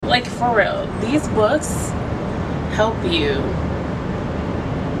Like, for real, these books help you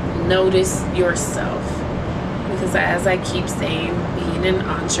notice yourself, because as I keep saying, being an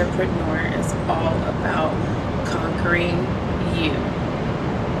entrepreneur is all about conquering you,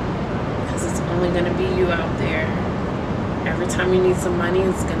 because it's only going to be you out there. Every time you need some money,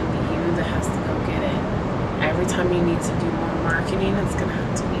 it's going to be you that has to go get it. Every time you need to do more marketing, it's going to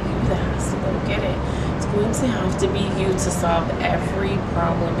have to be you that has to go get it. It's going to have to be you to solve every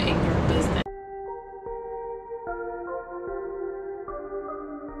problem in your business.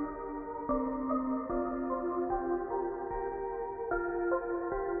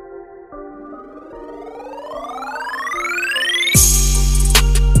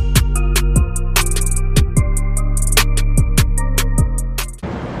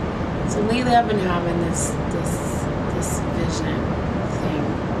 Lately I've been having this vision thing.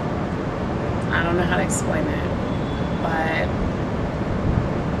 I don't know how to explain it, but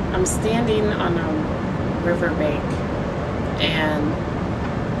I'm standing on a riverbank and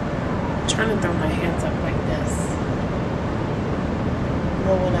trying to throw my hands up like this.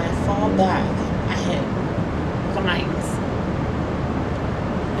 But when I fall back, I hit vines.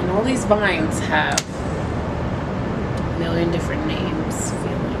 And all these vines have a million different names,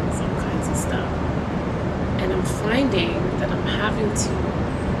 feelings, all kinds of stuff. And I'm finding that I'm having to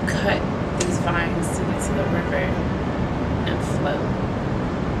cut these vines to get to the river and float.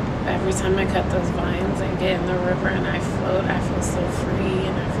 Every time I cut those vines and get in the river and I float, I feel so free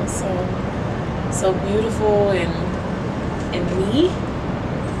and I feel so beautiful and me,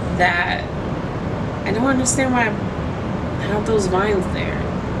 that I don't understand why I have those vines there.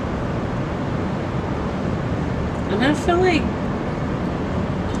 And I feel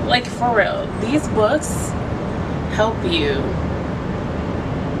like for real, these books help you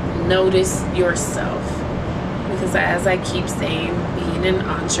notice yourself, because as I keep saying, being an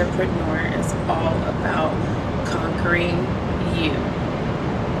entrepreneur is all about conquering you,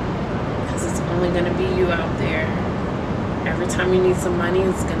 because it's only going to be you out there. Every time you need some money,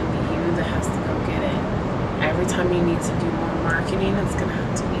 it's going to be you that has to go get it. Every time you need to do more marketing, it's going to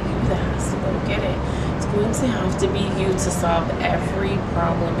have to be you that has to go get it. It's going to have to be you to solve every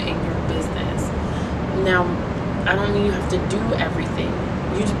problem in your business. Now, I don't mean you have to do everything,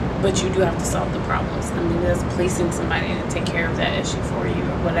 but you do have to solve the problems. I mean, that's placing somebody to take care of that issue for you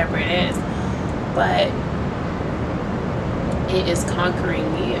or whatever it is. But it is conquering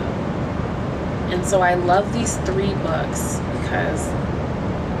you. And so I love these 3 books because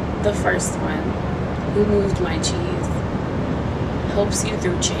the first one, Who Moved My Cheese, helps you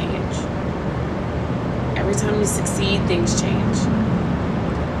through change. Every time you succeed, things change.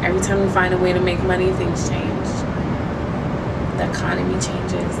 Every time you find a way to make money, things change. The economy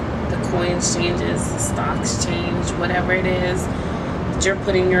changes, the coins changes, the stocks change, whatever it is that you're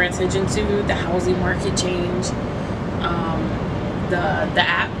putting your attention to, the housing market change, the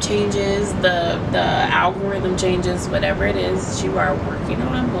app changes, the algorithm changes, whatever it is you are working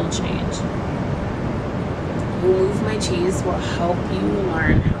on will change. Who Moved My Cheese will help you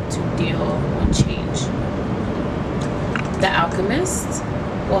learn how to deal with change. The Alchemist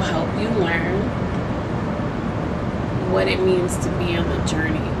will help you learn what it means to be on the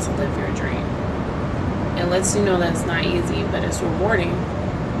journey to live your dream. It lets you know that it's not easy, but it's rewarding.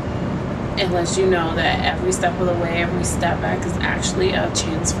 It lets you know that every step of the way, every step back is actually a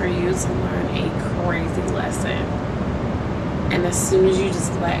chance for you to learn a crazy lesson. And as soon as you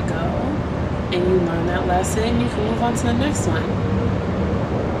just let go and you learn that lesson, you can move on to the next one.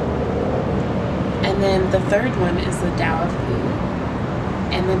 And then the third one is the Tao of Pooh.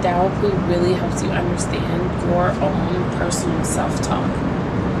 And the Tao of Pooh really helps you understand your own personal self-talk.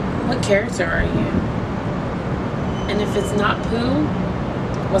 What character are you? And if it's not Pooh,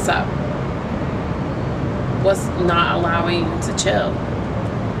 what's up? What's not allowing you to chill?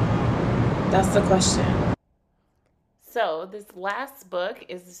 That's the question. So this last book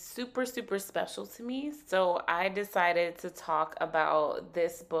is super special to me. So I decided to talk about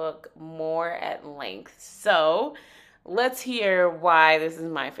this book more at length. So let's hear why this is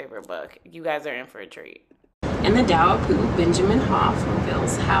my favorite book. You guys are in for a treat. In the Tao of Pooh, Benjamin Hoff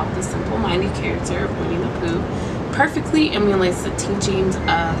reveals how the simple-minded character of Winnie the Pooh perfectly emulates the teachings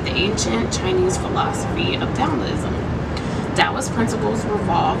of the ancient Chinese philosophy of Taoism. Taoist principles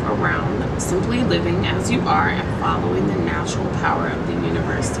revolve around simply living as you are and following the natural power of the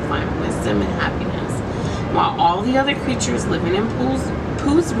universe to find wisdom and happiness. While all the other creatures living in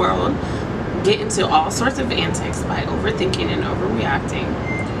Pooh's world get into all sorts of antics by overthinking and overreacting,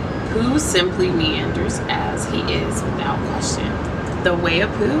 Pooh simply meanders as he is without question. The way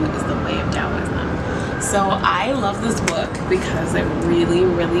of Pooh is the way of Taoism. So I love this book because it really,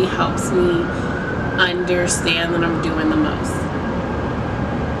 really helps me understand that I'm doing the most.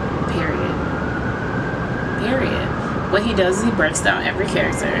 Period. Period. What he does is he breaks down every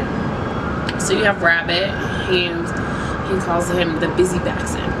character. So you have Rabbit, and he calls him the busy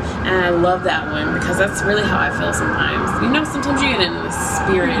Baxton. And I love that one because that's really how I feel sometimes. You know, sometimes you get in the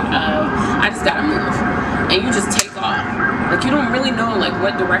spirit of, I just gotta move. And you just take off. Like, you don't really know, like,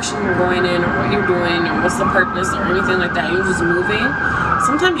 what direction you're going in or what you're doing or what's the purpose or anything like that. You're just moving.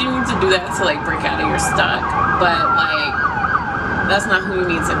 Sometimes you need to do that to, like, break out of your stuck. But, like, that's not who you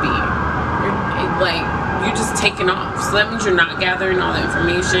need to be. You're just taking off. So that means you're not gathering all the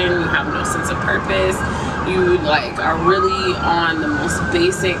information. You have no sense of purpose. You, like, are really on the most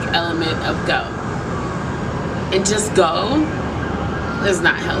basic element of go. And just go is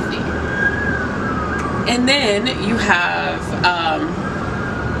not healthy. And then you have,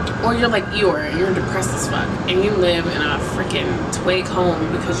 or you're like Eeyore, you're depressed as fuck, and you live in a freaking twig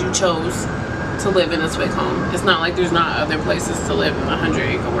home because you chose to live in a twig home. It's not like there's not other places to live in the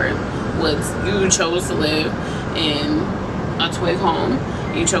 100-acre woods. You chose to live in a twig home.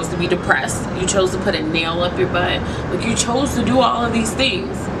 You chose to be depressed. You chose to put a nail up your butt. Like, you chose to do all of these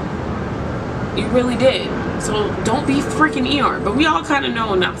things. You really did. So don't be freaking Eeyore. But we all kind of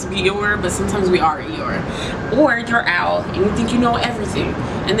know not to be Eeyore, but sometimes we are Eeyore. Or you're Owl and you think you know everything.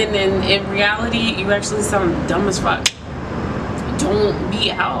 And then in reality, you actually sound dumb as fuck. Don't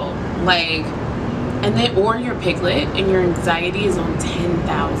be Owl. Like, and then, or you're Piglet and your anxiety is on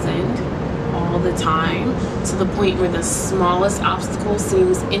 10,000 all the time, to the point where the smallest obstacle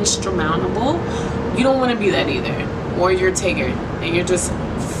seems insurmountable. You don't want to be that either. Or you're Tigger and you're just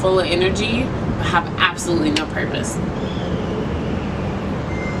full of energy but have absolutely no purpose.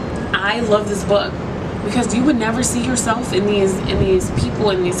 I love this book because you would never see yourself in these people,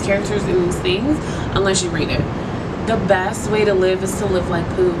 in these characters, in these things unless you read it. The best way to live is to live like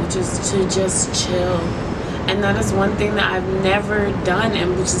Pooh, which is to just chill. And that is one thing that I've never done,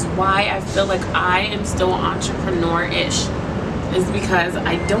 and which is why I feel like I am still entrepreneur-ish, is because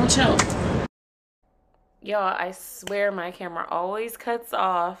I don't chill. Y'all, I swear my camera always cuts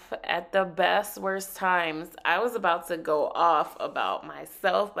off at the best, worst times. I was about to go off about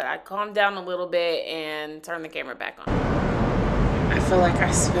myself, but I calmed down a little bit and turned the camera back on. I feel like I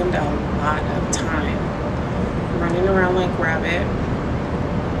spend a lot of time running around like Rabbit,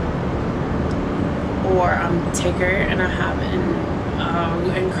 or I'm Tigger and I have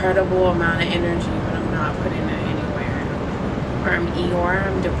an incredible amount of energy, but I'm not putting it anywhere. Or I'm Eeyore,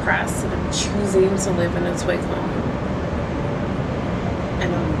 I'm depressed and I'm choosing to live in a twig home.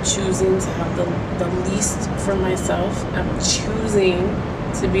 And I'm choosing to have the least for myself. I'm choosing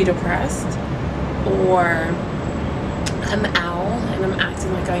to be depressed. Or I'm Owl and I'm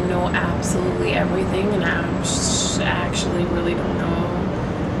acting like I know absolutely everything, and I actually really don't know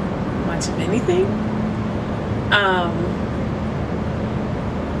much of anything.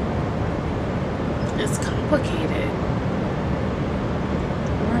 It's complicated.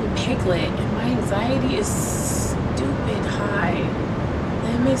 Or I'm Piglet and my anxiety is stupid high.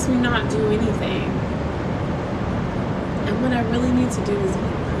 That makes me not do anything. And what I really need to do is be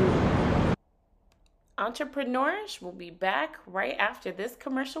Pooh. Entrepreneurish will be back right after this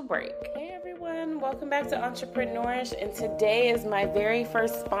commercial break. Hey everyone, welcome back to Entrepreneurish, and today is my very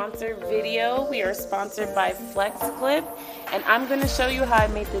first sponsored video. We are sponsored by FlexClip, and I'm going to show you how I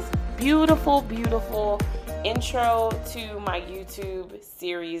made this beautiful, beautiful intro to my YouTube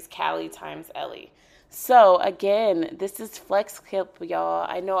series, Callie Times Ellie. So again, this is FlexClip, y'all.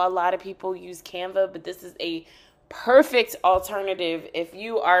 I know a lot of people use Canva, but this is a perfect alternative if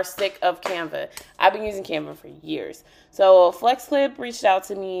you are sick of Canva. I've been using Canva for years. So FlexClip reached out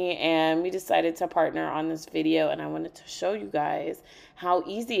to me and we decided to partner on this video, and I wanted to show you guys how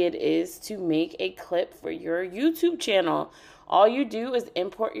easy it is to make a clip for your YouTube channel. All you do is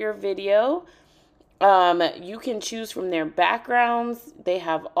import your video. You can choose from their backgrounds. They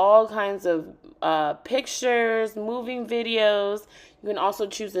have all kinds of pictures, moving videos. You can also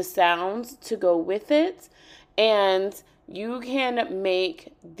choose the sounds to go with it. And you can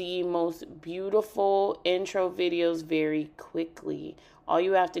make the most beautiful intro videos very quickly. All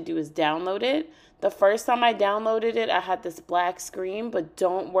you have to do is download it. The first time I downloaded it, I had this black screen, but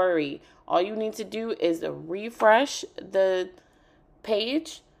don't worry. All you need to do is refresh the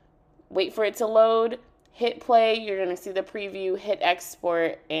page, wait for it to load, hit play. You're going to see the preview, hit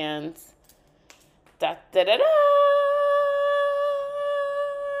export, and da-da-da-da.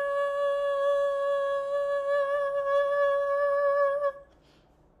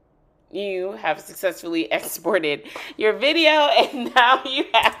 You have successfully exported your video, and now you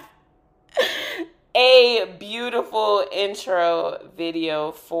have a beautiful intro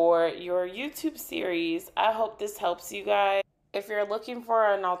video for your YouTube series. I hope this helps you guys. If you're looking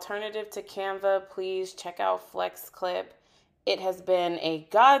for an alternative to Canva, please check out FlexClip. It has been a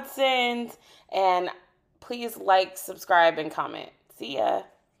godsend, and please like, subscribe, and comment. See ya.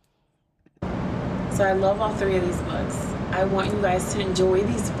 So I love all three of these books. I want you guys to enjoy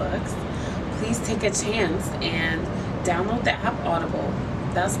these books. Please take a chance and download the app Audible.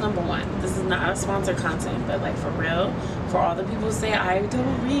 That's number one. This is not a sponsored content, but like for real, for all the people who say, I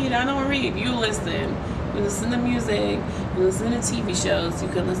don't read, you listen. You listen to music, you listen to TV shows, you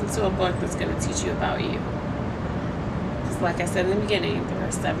can listen to a book that's going to teach you about you. Because like I said in the beginning, there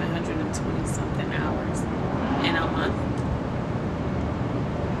are 720 something hours in a month.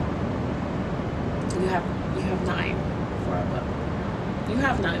 You have 9 for a book. You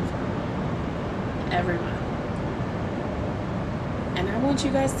have 9 for a book. Every month. And I want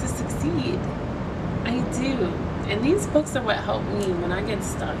you guys to succeed. I do. And these books are what help me when I get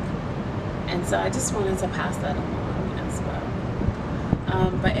stuck. And so I just wanted to pass that along as well.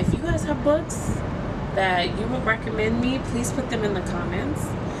 But if you guys have books that you would recommend me, please put them in the comments.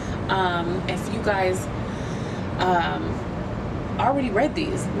 If you guys already read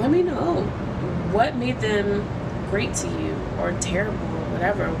these, let me know what made them great to you or terrible or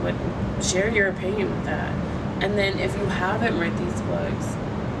whatever. Share your opinion with that. And then if you haven't read these books,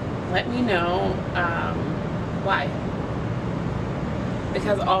 let me know why.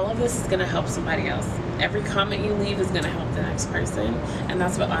 Because all of this is going to help somebody else. Every comment you leave is going to help the next person. And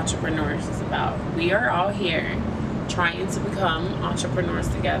that's what entrepreneurs is about. We are all here trying to become entrepreneurs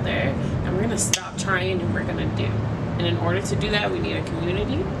together. And we're going to stop trying and we're going to do. And in order to do that, we need a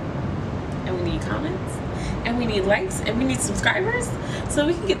community. And we need comments. And we need likes. And we need subscribers. So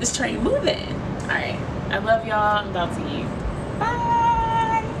we can get this train moving. Alright. I love y'all. I'm about to eat. Bye.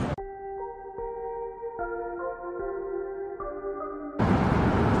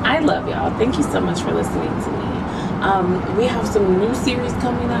 I love y'all. Thank you so much for listening to me. We have some new series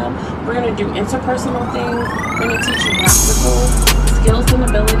coming up. We're going to do interpersonal things. We're going to teach you practical skills and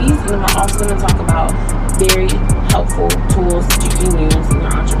abilities. And then we're also going to talk about very helpful tools that you can use in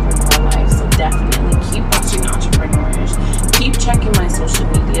your entrepreneur life. So definitely keep watching Entrepreneurs. Keep checking my social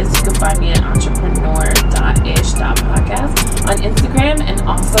medias. You can find me at entrepreneur.ish.podcast on Instagram and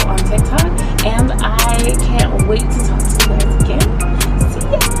also on TikTok. And I can't wait to talk to you guys again. See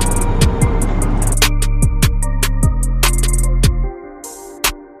ya!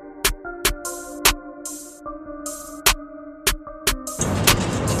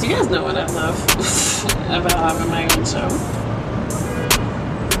 Do you guys know what I love about having my own show?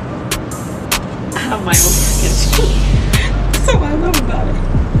 I have my own sketch. That's what I love about it.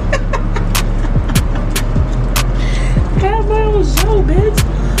 I have my own show, bitch.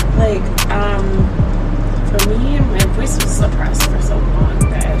 Like, for me, my voice was suppressed for so long.